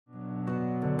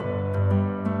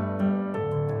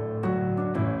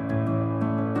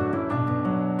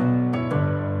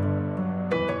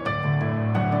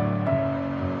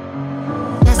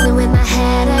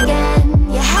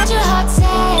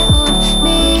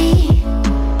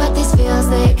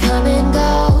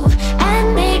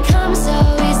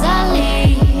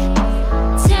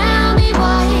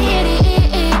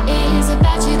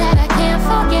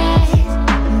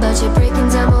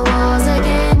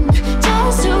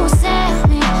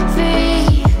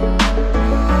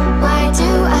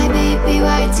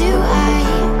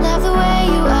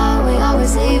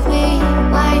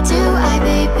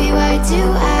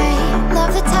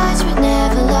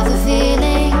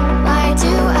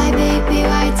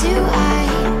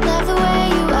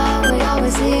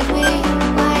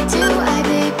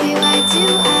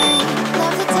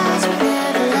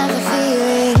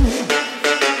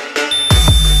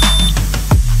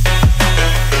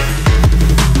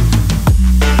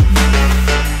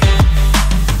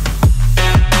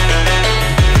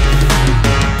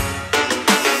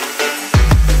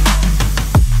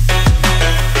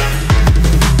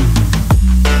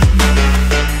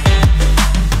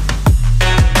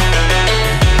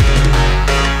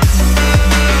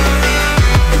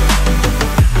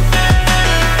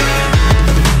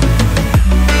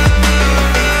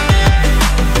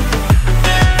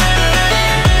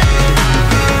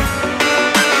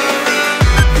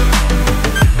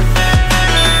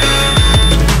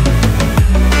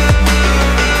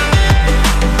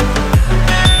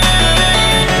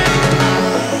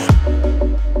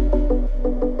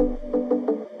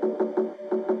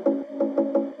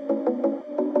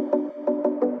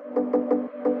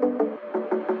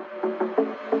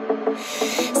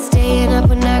Staying up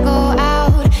when I go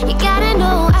out, you gotta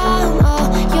know I'm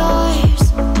all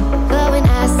yours. But when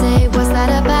I say what's that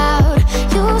about,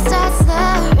 you start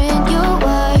slurring your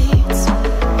words.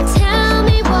 Tell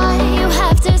me why you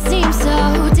have to seem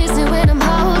so distant when I'm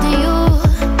holding you.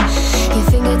 Your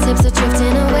fingertips are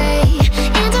drifting away,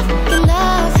 and I fucking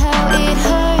love how it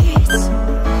hurts.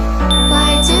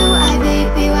 Why do I,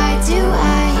 baby, why do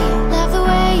I love the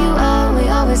way you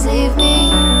always leave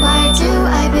me? Why do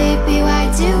I, baby, why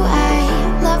do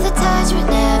I love the touch but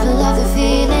never love the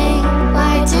feeling?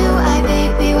 Why do I,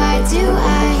 baby, why do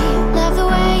I love the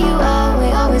way you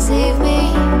always leave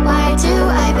me? Why do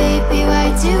I, baby,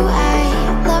 why do I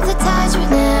love the touch but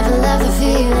never love the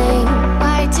feeling?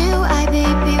 Why do I,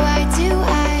 baby, why do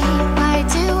I? Why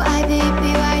do I,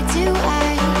 baby, why do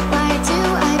I? Why do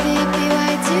I, baby,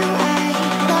 why do I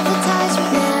love the touch but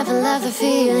never love the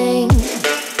feeling?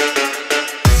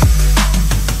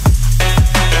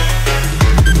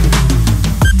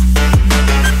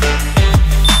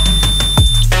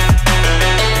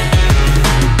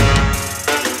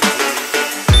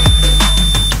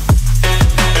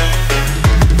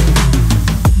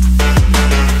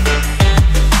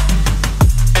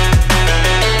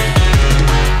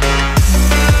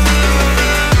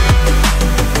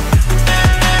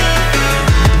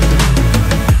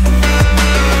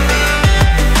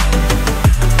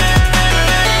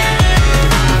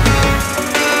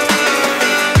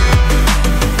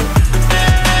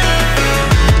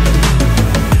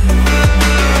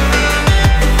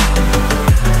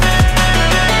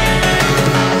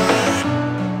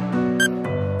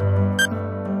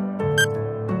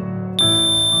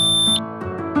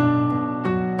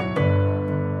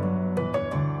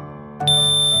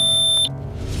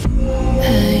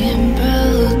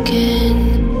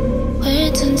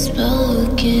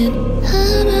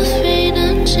 I'm afraid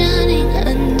I'm drowning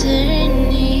underneath.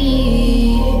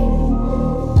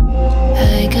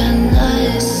 I got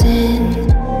lost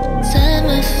inside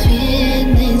my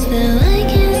feelings. Now I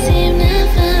can't seem to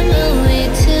find my way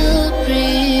to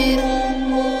breathe.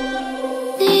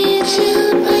 Need you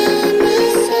by my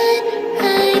side.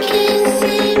 I can't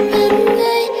sleep at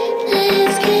night.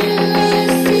 Let's get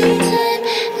lost in time.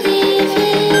 Leave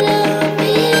it all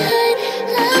behind.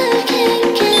 Love can't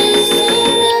get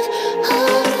enough.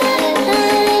 Hope that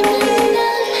I'm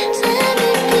enough. Let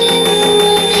me be the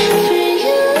one for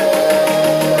you.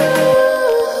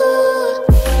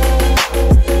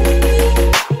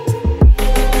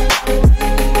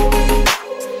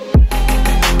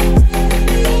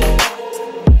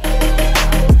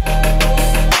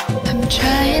 I'm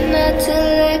trying not to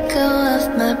let go of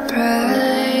my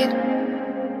pride,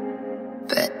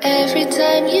 but every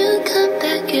time you come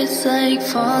back, it's like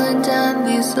falling down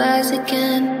these lies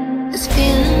again. This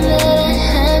feeling that I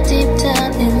have deep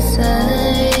down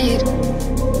inside,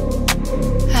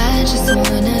 I just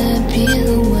wanna be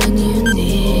the